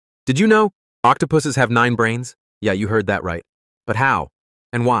Did you know octopuses have 9 brains? Yeah, you heard that right. But how?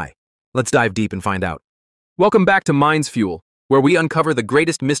 And why? Let's dive deep and find out. Welcome back to Mind's Fuel, where we uncover the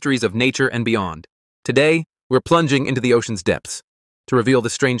greatest mysteries of nature and beyond. Today, we're plunging into the ocean's depths to reveal the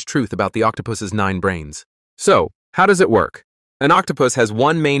strange truth about the octopus's 9 brains. So, how does it work? An octopus has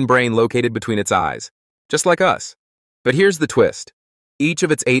one main brain located between its eyes, just like us. But here's the twist. Each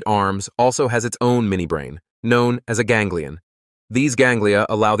of its 8 arms also has its own mini-brain, known as a ganglion. These ganglia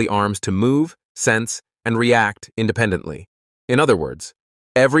allow the arms to move, sense, and react independently. In other words,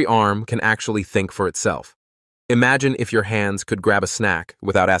 every arm can actually think for itself. Imagine if your hands could grab a snack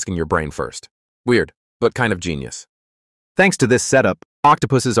without asking your brain first. Weird, but kind of genius. Thanks to this setup,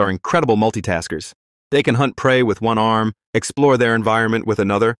 octopuses are incredible multitaskers. They can hunt prey with one arm, explore their environment with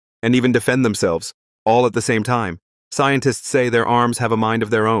another, and even defend themselves, all at the same time. Scientists say their arms have a mind of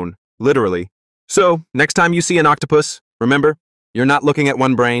their own, literally. So, next time you see an octopus, remember, you're not looking at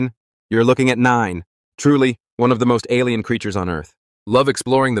one brain, you're looking at 9. Truly, one of the most alien creatures on Earth. Love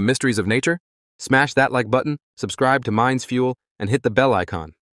exploring the mysteries of nature? Smash that like button, subscribe to Mind's Fuel, and hit the bell icon.